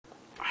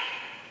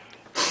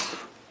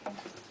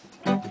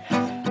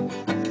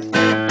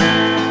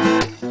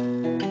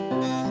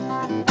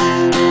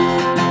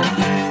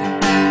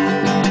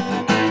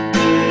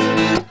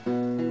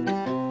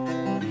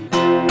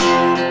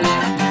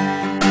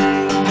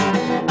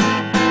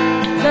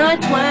by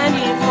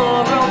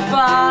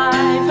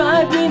 24:05.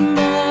 I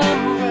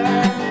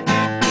remember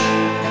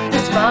the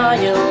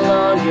smile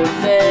on your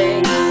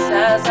face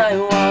as I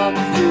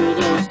walked through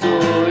those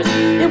doors.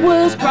 It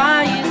was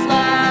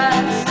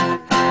priceless,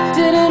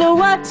 didn't know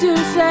what to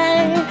say.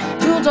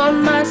 Jewels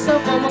on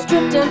myself, almost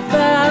tripped and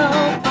fell.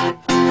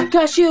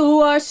 Gosh,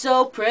 you are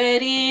so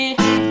pretty.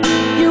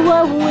 You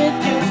were with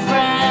your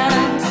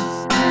friends.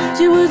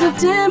 She was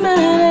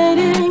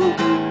intimidating.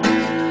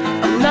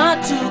 I'm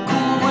not too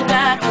cool with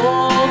that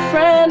whole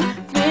friend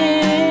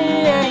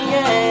thing.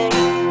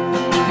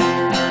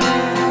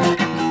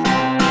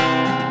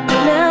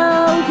 But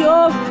now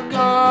you're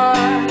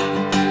gone.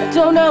 I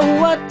don't know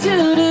what to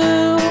do.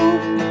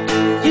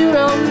 You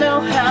don't know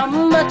how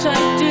much I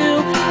do,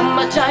 how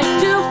much I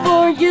do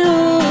for you.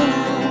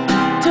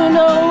 Don't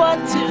know what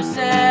to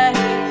say.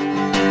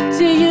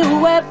 See you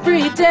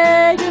every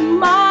day in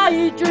my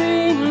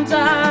dreams.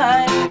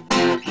 I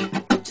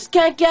just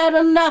can't get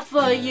enough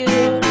of you.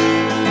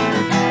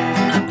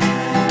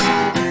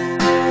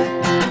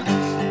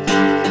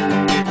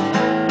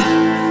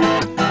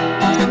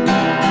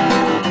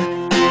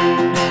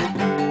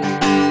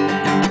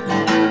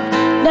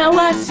 Now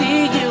I see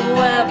you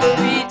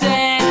every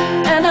day,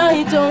 and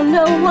I don't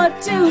know what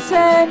to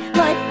say.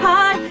 Like,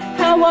 hi,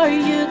 how are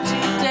you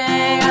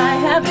today? I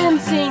haven't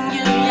seen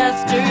you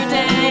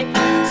yesterday.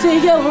 See,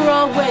 you're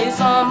always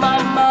on my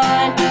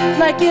mind,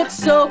 like it's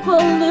so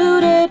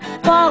polluted.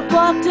 Fog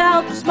blocked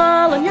out the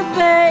smile on your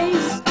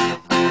face.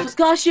 'Cause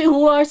gosh, you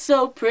are so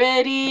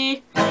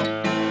pretty.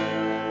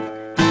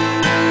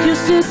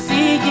 Used to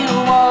see you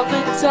all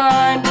the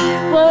time,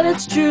 but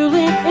it's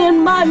truly in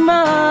my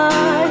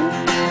mind.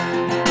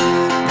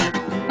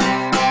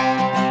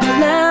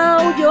 Now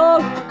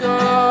you're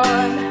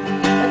gone.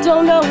 I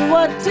don't know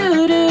what to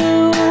do.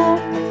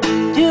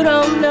 You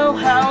don't know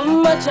how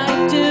much I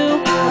do,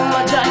 how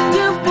much I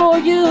do for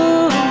you.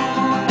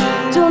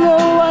 Don't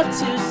know what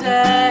to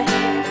say.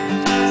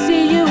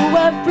 See you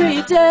every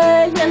day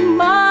in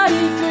my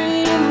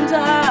dreams.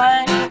 I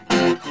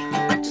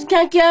just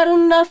can't get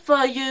enough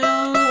of you.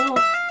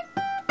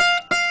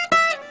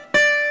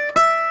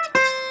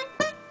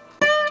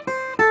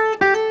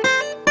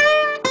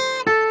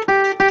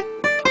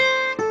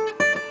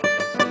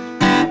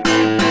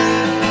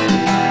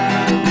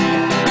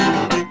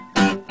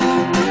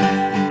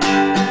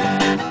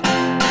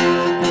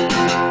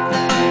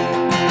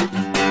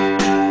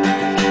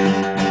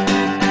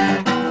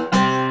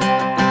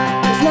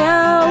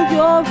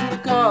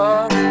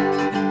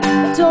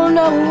 Don't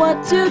know what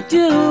to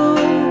do.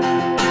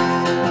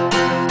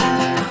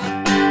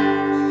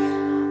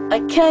 I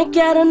can't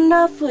get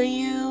enough of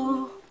you.